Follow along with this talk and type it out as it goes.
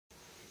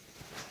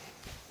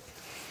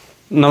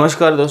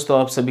नमस्कार दोस्तों,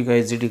 आप सभी का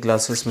एसजीटी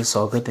क्लासेस में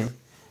स्वागत है।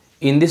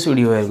 In this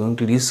video we are going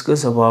to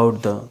discuss about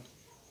the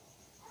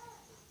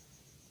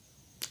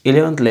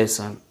 11th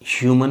lesson,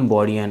 human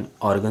body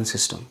and organ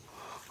system.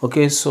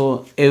 Okay, so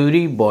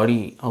every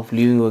body of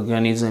living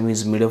organism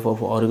is made up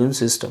of organ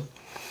system,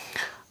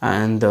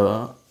 and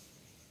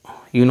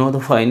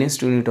the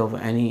finest unit of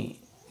any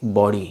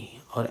body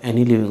or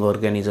any living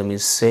organism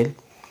is cell,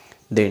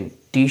 then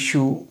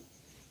tissue,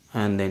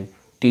 and then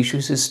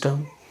tissue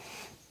system,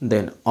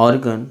 then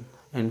organ,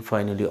 and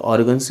finally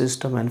organ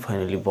system, and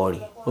finally body.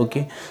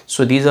 Okay,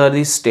 so these are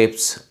the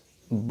steps.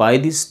 By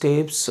these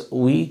steps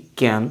we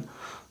can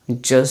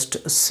just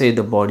say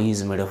the body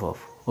is made up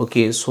of.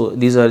 Okay, so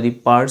these are the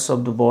parts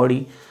of the body,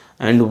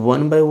 and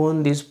one by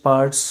one these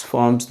parts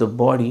forms the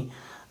body.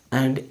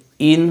 And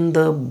in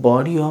the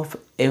body of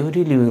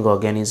every living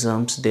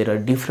organisms there are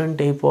different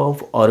type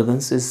of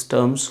organ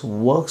systems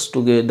works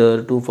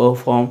together to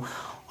perform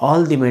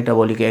all the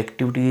metabolic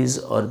activities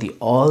or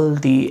all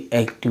the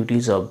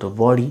activities of the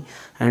body,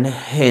 and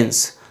hence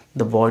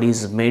the body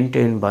is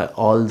maintained by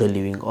all the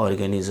living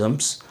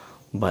organisms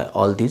by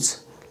all these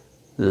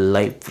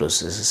life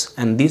processes.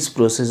 And these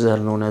processes are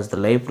known as the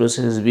life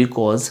processes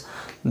because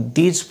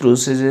these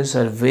processes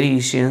are very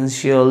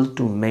essential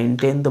to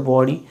maintain the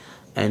body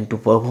and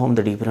to perform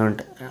the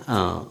different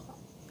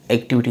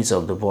activities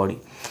of the body.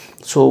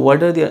 So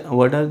what are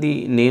the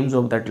names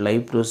of that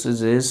life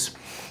processes?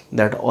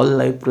 That all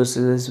life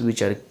processes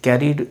which are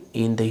carried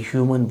in the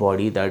human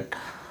body, that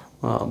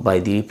by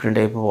the different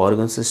type of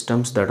organ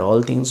systems, that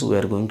all things we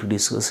are going to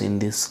discuss in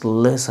this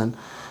lesson.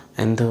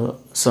 And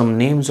some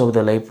names of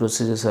the life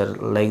processes are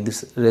like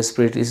this: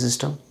 respiratory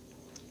system,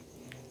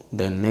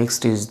 then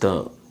next is the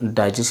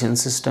digestion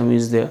system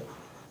is there,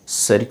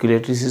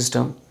 circulatory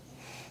system,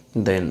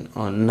 then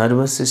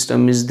nervous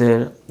system is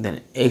there,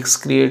 then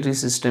excretory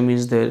system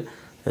is there,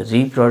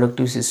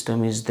 reproductive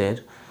system is there.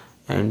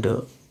 And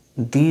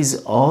these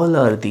all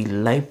are the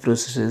life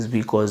processes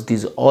because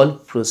these all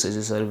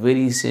processes are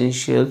very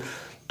essential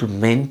to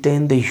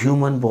maintain the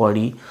human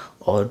body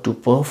or to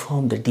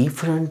perform the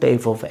different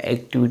type of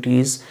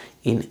activities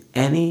in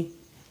any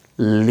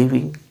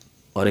living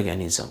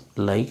organism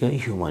like a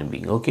human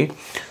being. Okay,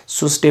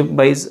 so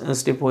stepwise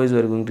we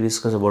are going to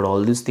discuss about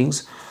all these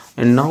things.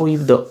 And now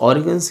if the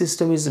organ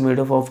system is made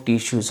up of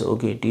tissues,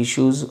 okay,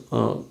 tissues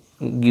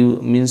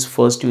means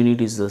first unit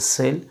is the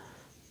cell,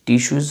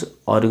 tissues,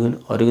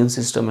 organ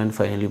system, and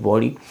finally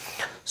body.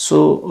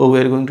 So we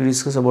are going to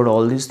discuss about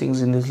all these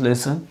things in this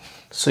lesson.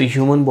 So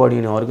human body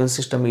and organ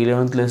system,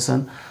 11th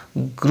lesson.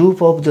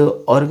 Group of the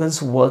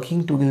organs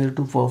working together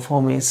to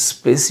perform a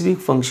specific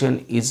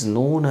function is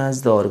known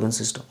as the organ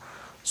system.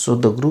 So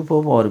the group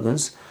of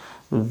organs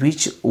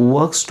which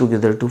works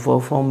together to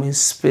perform a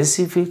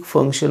specific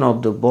function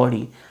of the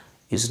body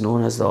is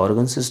known as the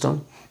organ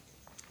system.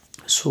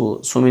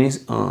 So many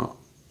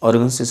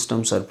organ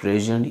systems are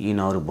present in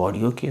our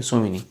body. Okay, so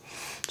many.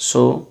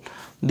 So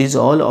these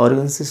all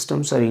organ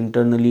systems are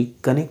internally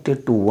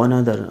connected to one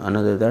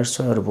another. That's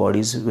why our body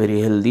is very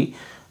healthy,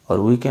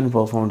 or we can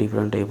perform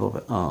different type of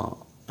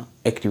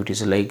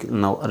activities. Like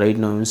right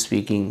now I'm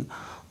speaking,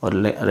 or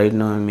right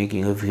now I'm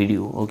making a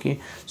video. Okay,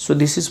 so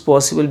this is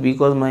possible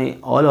because my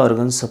all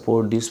organs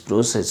support this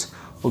process.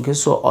 Okay,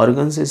 so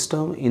organ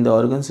system, in the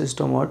organ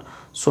system, what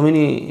so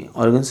many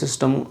organ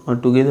system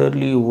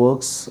togetherly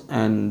works,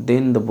 and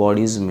then the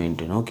body is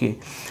maintained. Okay,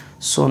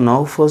 so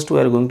now first we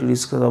are going to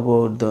discuss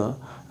about the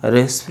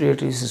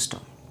respiratory system.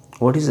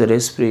 What is the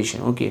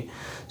respiration? Okay,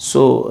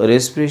 so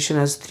respiration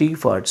has three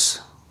parts.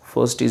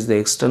 First is the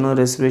external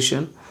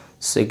respiration,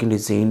 second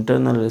is the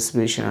internal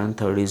respiration, and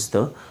third is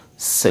the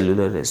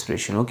cellular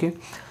respiration. Okay,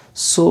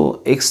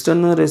 so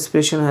external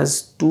respiration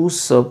has two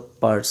sub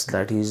parts,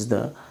 that is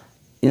the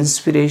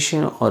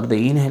inspiration or the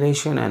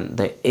inhalation, and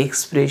the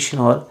expiration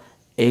or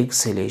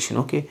exhalation.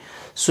 Okay,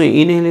 so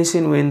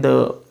inhalation, when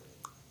the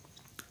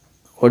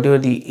whatever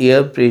the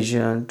air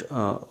present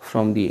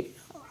from the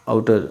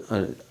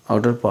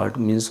outer part,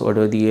 means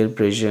whatever the air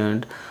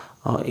present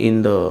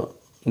in the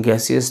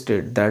gaseous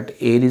state, that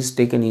air is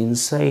taken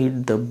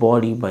inside the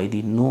body by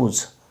the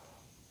nose,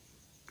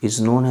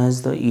 is known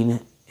as the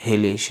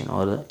inhalation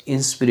or the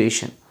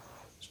inspiration.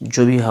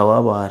 जो भी हवा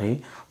बाहर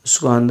है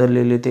उसको अंदर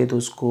ले लेते हैं तो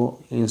उसको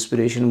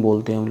इंस्पिरेशन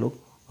बोलते हैं हम लोग.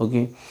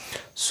 Okay,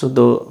 so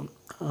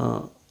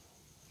the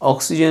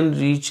oxygen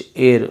rich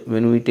air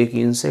when we take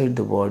inside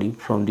the body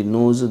from the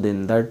nose,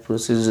 then that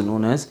process is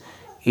known as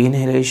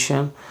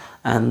inhalation,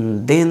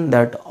 and then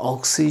that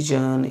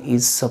oxygen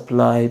is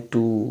supplied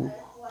to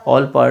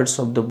all parts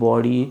of the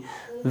body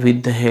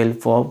with the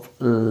help of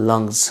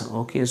lungs.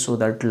 Okay, so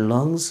that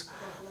lungs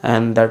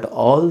and that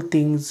all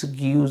things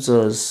gives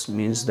us,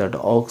 means that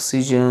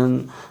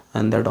oxygen,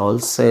 and that all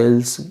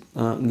cells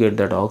get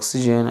that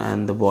oxygen,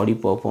 and the body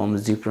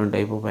performs different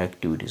type of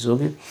activities.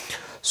 Okay,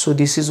 so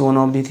this is one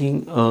of the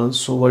thing.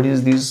 So what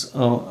is this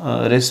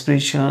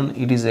respiration?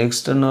 It is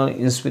external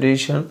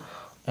inspiration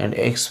and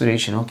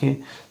expiration.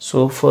 Okay,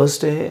 so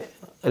first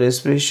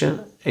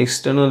respiration,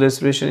 external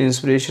respiration,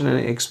 inspiration and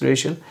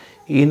expiration,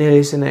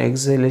 inhalation and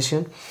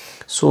exhalation.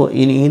 So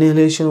in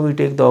inhalation we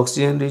take the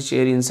oxygen rich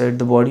air inside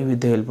the body with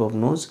the help of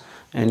nose,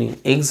 and in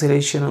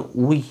exhalation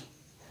we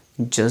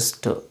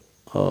just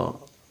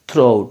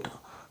throw out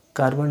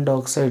carbon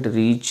dioxide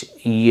rich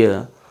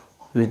air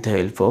with the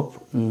help of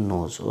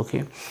nose.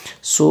 Okay,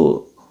 सो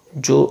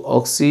जो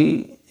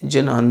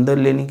oxygen अंदर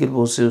लेने की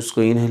process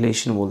उसको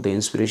inhalation बोलते हैं,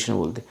 inspiration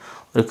बोलते हैं,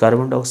 और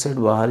कार्बन डाइऑक्साइड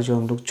बाहर जो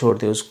हम लोग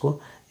छोड़ते हैं उसको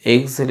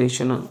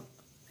एक्सहेलेशन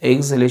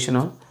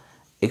और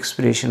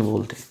एक्सपिरेशन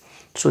बोलते हैं.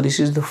 So this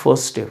is the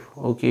first step,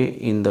 okay,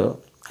 in the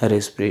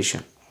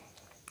respiration,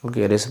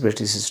 okay,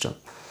 respiratory system.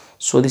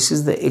 So this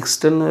is the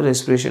external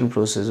respiration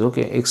process,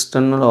 okay,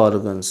 external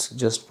organs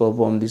just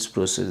perform this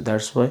process.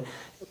 That's why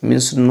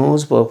means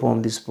nose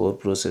perform this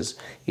process,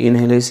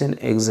 inhalation,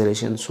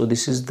 exhalation. So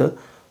this is the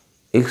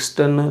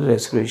external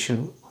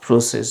respiration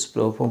process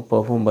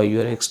performed by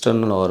your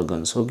external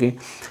organs, okay.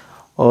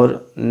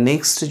 और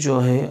next जो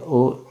है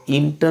वो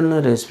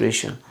internal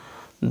respiration,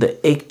 the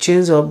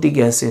exchange of the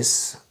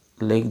gases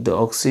like the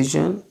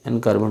oxygen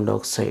and carbon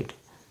dioxide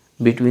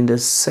between the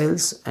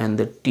cells and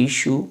the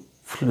tissue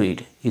fluid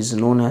is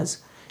known as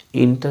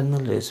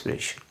internal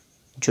respiration.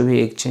 जो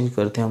भी exchange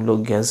करते हैं हम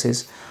लोग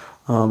gases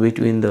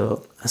between the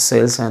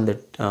cells and the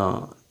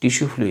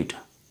tissue fluid,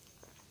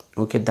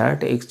 okay,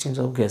 that exchange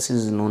of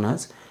gases is known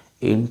as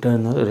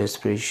internal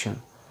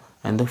respiration.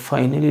 And the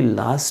finally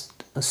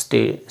last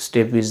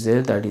step is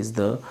there, that is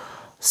the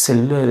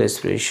cellular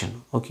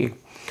respiration, okay.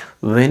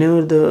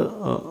 Whenever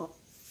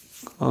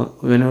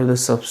the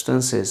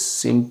substances,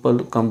 simple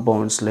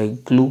compounds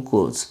like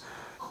glucose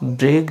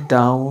break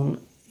down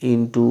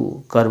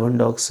into carbon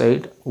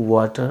dioxide,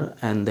 water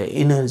and the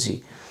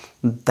energy,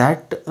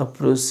 that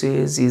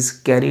process is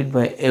carried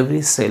by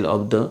every cell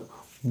of the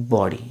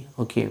body,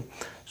 okay.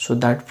 So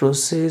that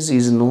process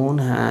is known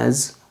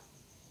as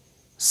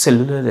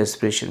cellular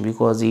respiration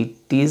because it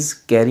is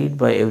carried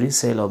by every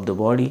cell of the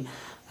body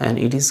and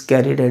it is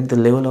carried at the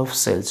level of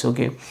cells,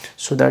 okay.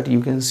 So that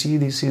you can see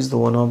this is the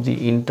one of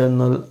the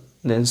internal,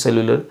 then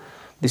cellular.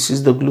 This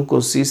is the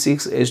glucose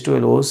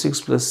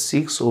C6H12O6 plus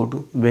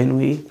 6O2. When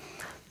we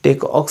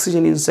take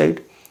oxygen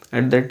inside,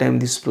 at that time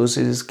this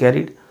process is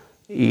carried,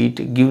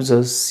 it gives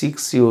us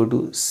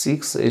 6CO2,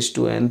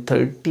 6H2 and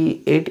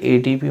 38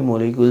 ATP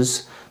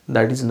molecules.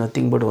 That is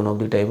nothing but one of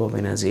the type of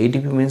energy.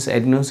 ATP means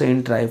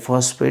adenosine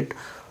triphosphate,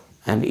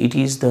 and it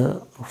is the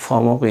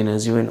form of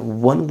energy.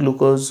 When one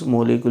glucose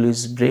molecule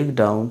is break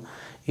down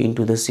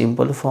into the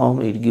simple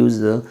form, it gives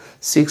the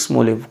 6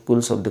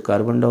 molecules of the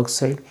carbon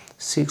dioxide,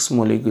 6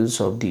 molecules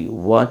of the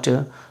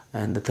water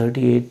and the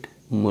 38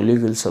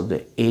 molecules of the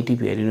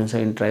ATP,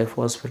 adenosine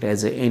triphosphate,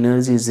 as the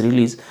energy is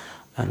released,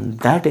 and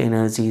that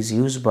energy is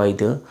used by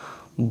the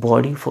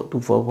body to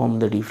perform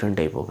the different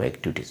type of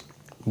activities.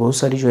 बहुत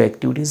सारी जो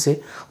activities है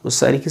वो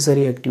सारी की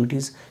सारी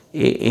activities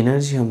ये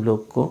energy हम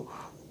लोग को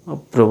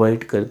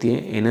प्रोवाइड करती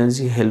है,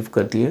 एनर्जी हेल्प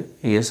करती है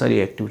ये सारी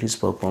एक्टिविटीज़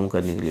परफॉर्म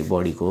करने के लिए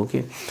बॉडी को,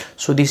 okay.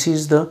 So this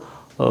is the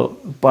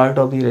part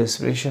of the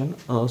respiration.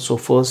 So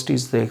first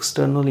is the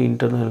external,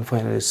 internal and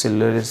final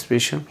cellular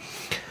respiration.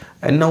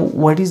 And now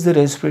what is the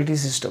respiratory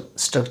system,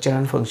 structure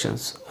and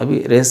functions.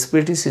 अभी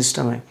respiratory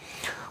system है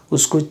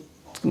उसको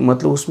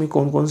मतलब उसमें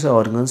कौन कौन से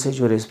organs है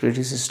जो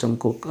रेस्पिरेटरी सिस्टम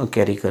को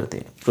कैरी करते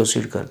हैं,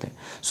 प्रोसीड करते हैं.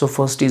 So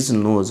first is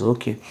knows,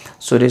 okay.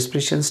 So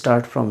respiration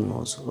start from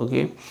knows,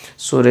 okay.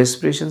 So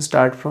respiration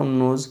start from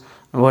knows.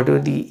 whatever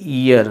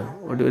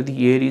the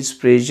air is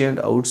present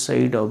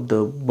outside of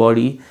the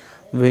body,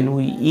 when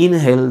we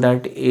inhale,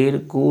 that air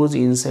goes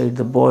inside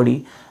the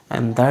body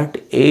and that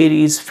air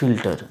is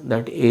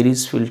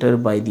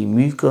filtered by the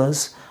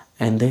mucus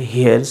and the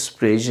hairs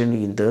present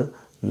in the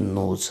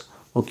nose,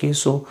 okay.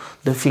 So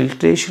the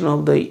filtration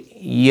of the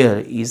air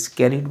is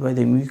carried by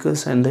the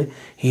mucus and the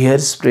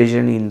hairs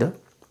present in the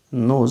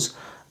nose,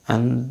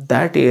 and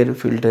that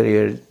filter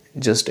air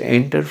just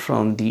enter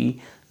from the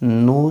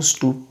nose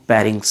to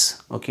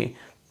pharynx, okay.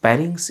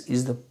 Pharynx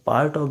is the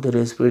part of the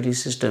respiratory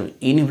system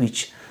in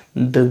which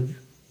the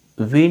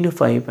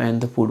windpipe and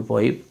the food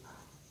pipe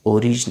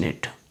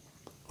originate,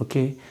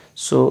 okay.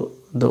 So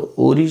the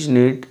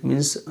originate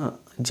means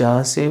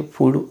जहाँ से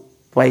food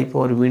pipe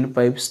और wind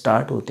pipe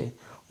start होते हैं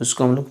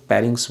उसको हम लोग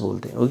पैरिंग्स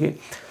बोलते हैं, okay.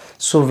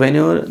 So when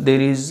ever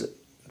there is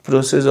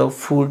process of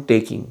food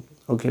taking,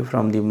 okay,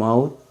 from the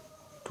mouth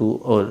to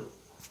और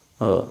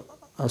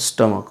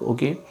stomach,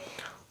 okay.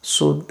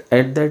 So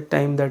at that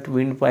time that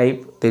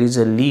windpipe, there is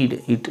a lead,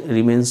 it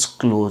remains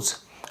closed,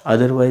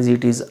 otherwise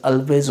it is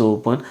always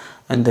open,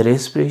 and the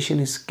respiration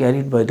is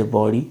carried by the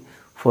body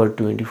for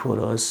 24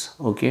 hours,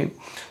 okay.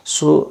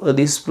 So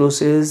this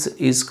process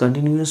is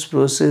continuous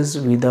process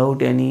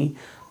without any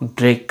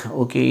break,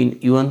 okay.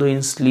 Even though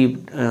in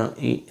sleep,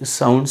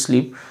 sound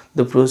sleep,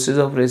 the process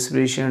of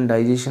respiration,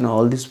 digestion,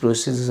 all these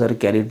processes are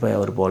carried by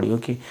our body,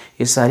 okay.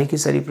 ये सारी की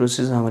सारी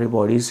process हमारे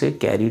body से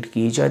carried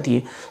की जाती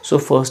है. So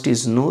first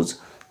is nose,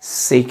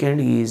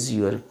 second is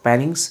your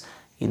pharynx.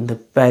 In the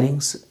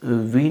pharynx,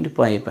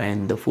 windpipe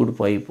and the food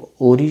pipe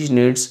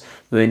originates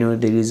whenever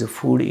there is a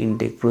food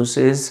intake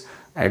process.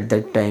 At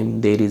that time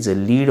there is a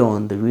lead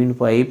on the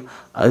windpipe,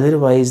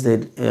 otherwise the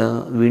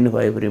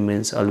windpipe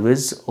remains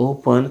always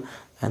open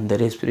and the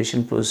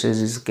respiration process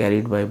is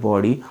carried by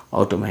body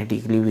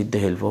automatically with the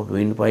help of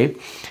windpipe.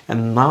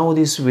 And now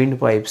this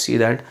windpipe, see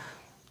that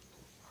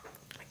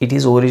it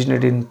is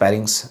originated in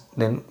pharynx,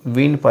 then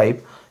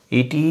windpipe,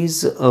 it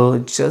is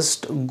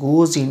just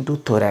goes into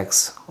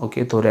thorax,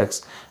 okay,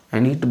 thorax,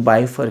 and it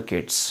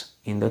bifurcates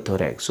in the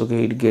thorax,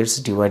 okay, it gets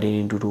divided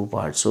into two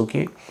parts,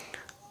 okay,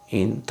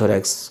 in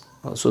thorax.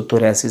 So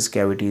thoracic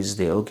cavity is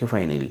there, okay,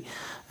 finally,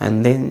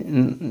 and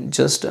then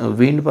just a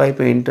windpipe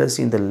enters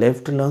in the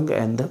left lung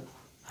and the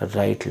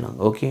right lung,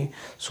 okay.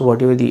 So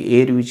whatever the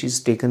air which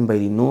is taken by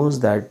the nose,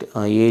 that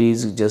air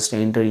is just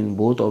enter in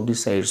both of the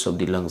sides of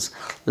the lungs,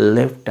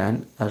 left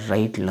and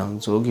right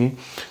lungs, okay.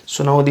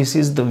 So now this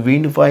is the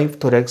windpipe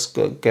thorax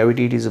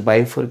cavity, it is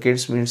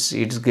bifurcates, means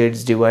it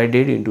gets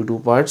divided into two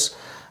parts,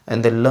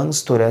 and the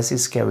lungs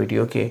thoracic cavity,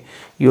 okay,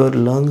 your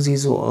lungs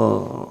is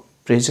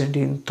present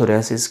in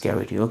thoracic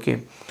cavity,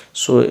 okay.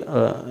 So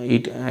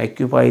it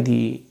occupy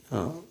the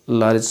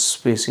large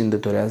space in the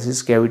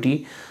thoracic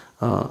cavity,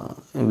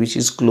 which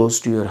is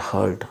close to your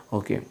heart,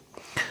 okay.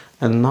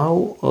 And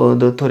now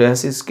the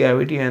thoracic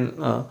cavity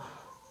and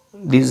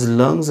these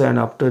lungs, and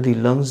after the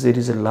lungs there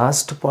is a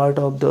last part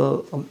of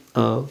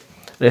the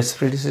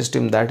respiratory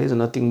system, that is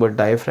nothing but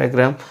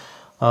diaphragm,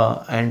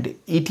 and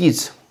it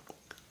is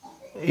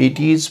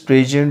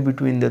present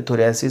between the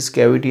thoracic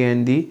cavity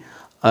and the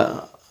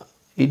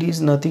it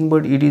is nothing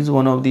but it is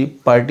one of the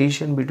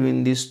partition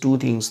between these two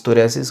things,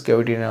 thoracic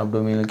cavity and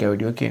abdominal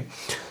cavity, okay.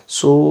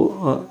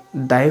 So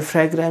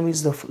diaphragm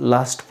is the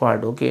last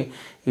part, okay,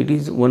 it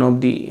is one of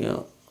the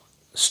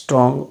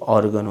strong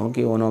organ,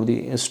 okay, one of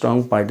the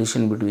strong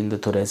partition between the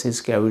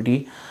thoracic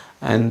cavity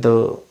and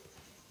the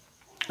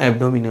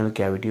abdominal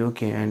cavity,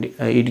 okay, and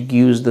it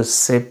gives the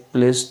safe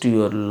place to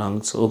your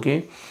lungs,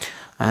 okay.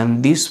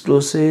 And this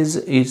process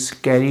is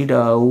carried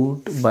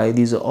out by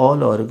these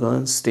all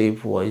organs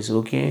stepwise,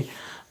 okay,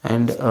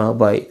 and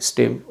by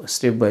step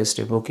by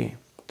step, okay.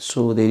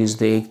 So there is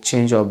the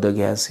exchange of the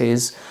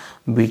gases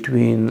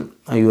between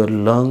your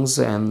lungs,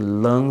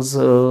 and lungs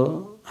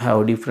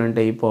have different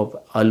type of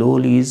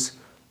alveoli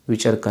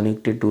which are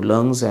connected to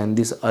lungs, and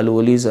these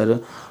alveoli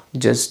are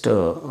just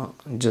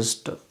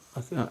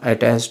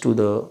attached to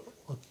the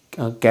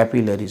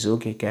capillaries,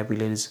 okay,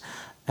 capillaries,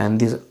 and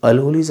these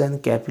alveoli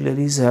and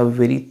capillaries have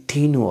very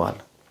thin wall.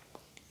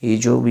 ये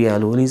जो भी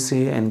alveoli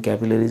है and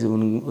capillaries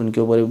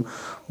उनके ऊपर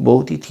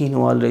बहुत ही thin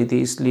wall रहती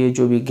है, इसलिए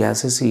जो भी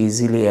gases से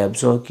easily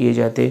absorb किए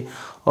जाते,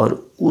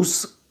 और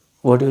उस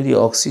whatever the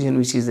oxygen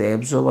which is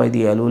absorbed by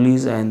the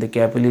alveoli and the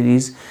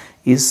capillaries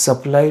is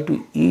supplied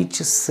to each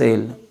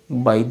cell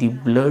by the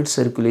blood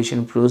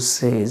circulation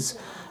process.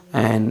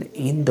 And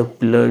in the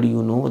blood,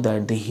 you know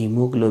that the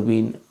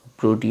hemoglobin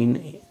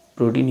protein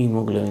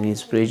hemoglobin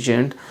is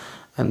present,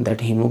 and that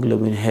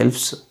hemoglobin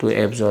helps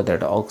to absorb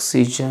that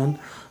oxygen,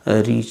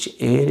 reach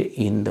air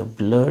in the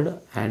blood,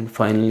 and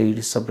finally it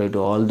is supplied to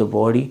all the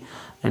body.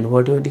 And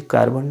whatever the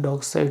carbon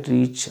dioxide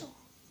rich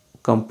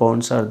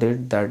compounds are there,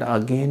 that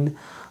again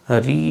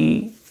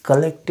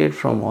recollected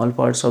from all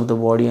parts of the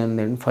body, and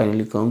then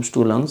finally comes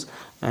to lungs,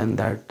 and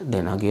that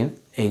then again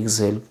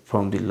exhale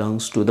from the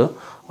lungs to the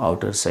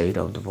outer side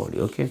of the body,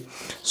 okay,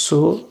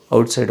 so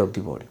outside of the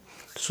body.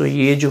 So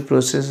ये जो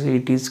process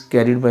it is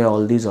carried by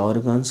all these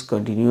organs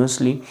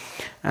continuously,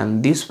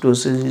 and this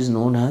process is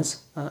known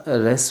as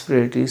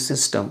respiratory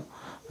system,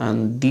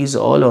 and these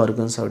all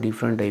organs have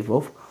different type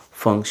of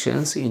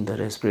functions in the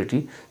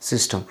respiratory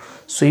system.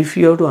 So if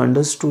you have to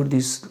understood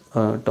this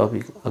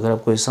topic, अगर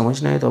आपको ये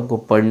समझना है तो आपको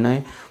पढ़ना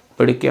है,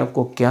 पढ़ के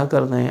आपको क्या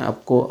करना है,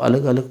 आपको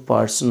अलग अलग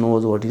parts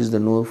nose, what is the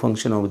nose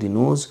function of the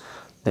nose,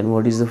 then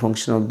what is the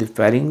function of the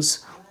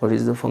pharynx, what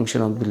is the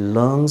function of the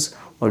lungs,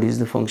 what is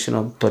the function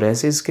of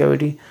thoracic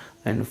cavity,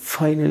 and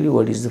finally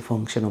what is the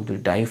function of the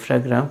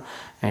diaphragm,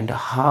 and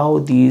how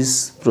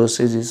these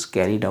process is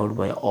carried out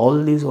by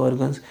all these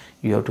organs.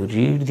 You have to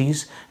read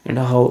these, and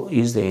how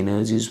is the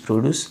energy is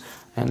produced,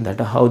 and that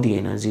how the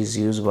energy is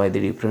used by the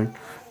different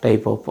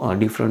type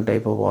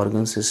of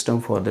organ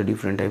system for the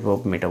different type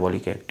of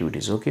metabolic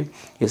activities, okay.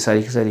 ये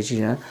सारी की सारी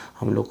चीज़ें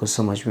हम लोग को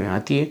समझ में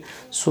आती है.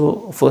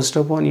 So first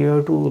of all you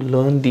have to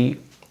learn the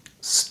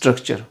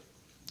structure,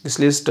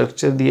 इसलिए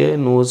स्ट्रक्चर दिया है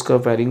नोज़ का,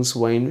 pharynx,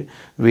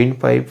 wind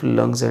pipe,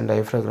 lungs and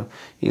diaphragm,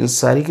 इन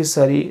सारी की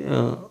सारी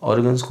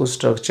ऑर्गन्स को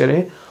स्ट्रक्चर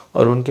है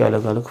और उनके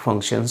अलग अलग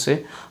फंक्शंस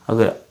है.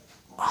 अगर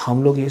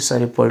हम लोग ये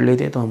सारे पढ़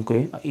लेते हैं तो हमको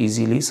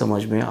इजीली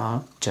समझ में आ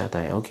जाता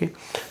है, okay.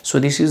 So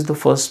this is the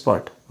first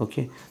part,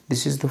 okay,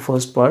 this is the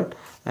first part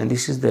and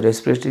this is the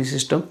respiratory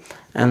system.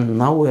 And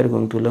now we are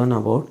going to learn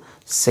about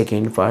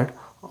second part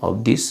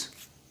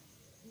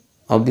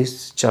of this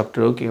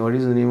chapter, okay. What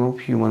is the name of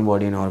human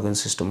body and organ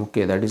system?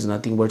 Okay, that is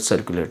nothing but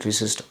circulatory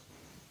system.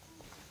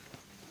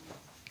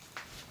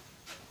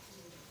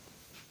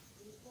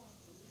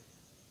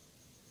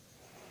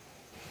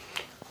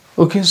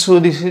 Okay, so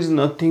this is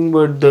nothing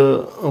but the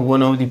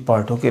one of the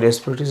part, okay,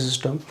 respiratory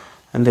system,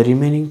 and the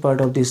remaining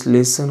part of this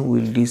lesson we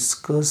will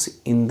discuss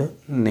in the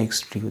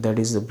next video, that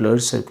is the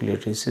blood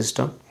circulatory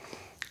system,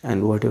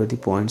 and whatever the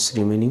points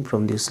remaining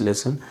from this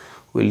lesson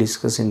we'll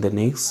discuss in the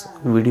next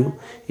video.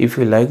 If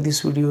you like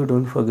this video,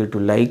 don't forget to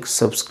like,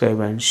 subscribe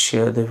and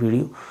share the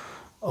video.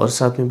 और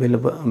साथ में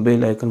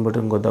bell icon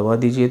button को दबा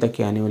दीजिए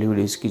ताकि आने वाली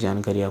videos की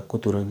जानकारी आपको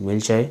तुरंत मिल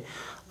जाए.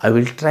 I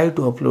will try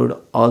to upload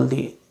all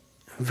the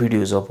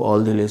videos of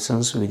all the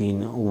lessons with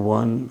in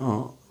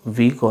 1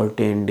 week और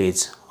 10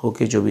 डेज.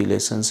 ओके, जो भी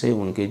लेसन्स है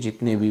उनके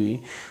जितने भी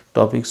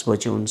टॉपिक्स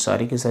बचे उन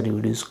सारे के सारे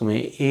वीडियोस को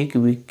मैं 1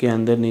 वीक के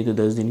अंदर नहीं तो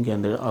 10 दिन के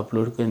अंदर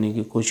अपलोड करने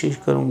की कोशिश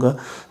करूँगा.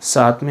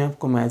 साथ में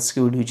आपको मैथ्स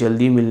की वीडियो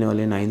जल्दी मिलने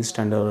वाले 9th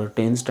स्टैंडर्ड और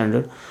 10th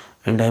standard.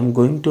 And I am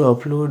going to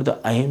upload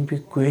the IMP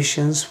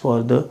questions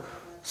for the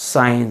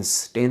science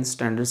 10th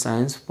standard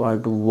science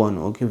part 1,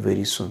 okay,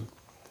 very soon.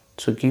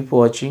 So keep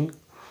watching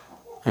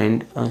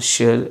and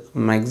share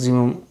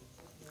maximum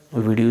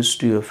videos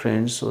to your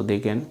friends so they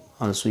can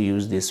also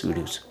use these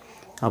videos.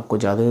 आपको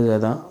ज़्यादा से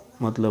ज़्यादा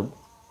मतलब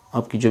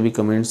आपकी जो भी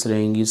comments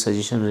रहेंगी,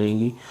 suggestion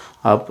रहेंगी,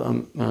 आप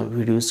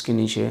वीडियोस के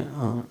नीचे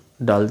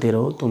डालते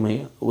रहो तो मैं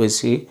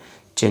वैसे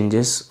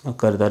चेंजेस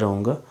करता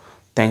रहूँगा.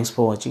 Thanks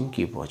for watching,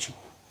 keep watching.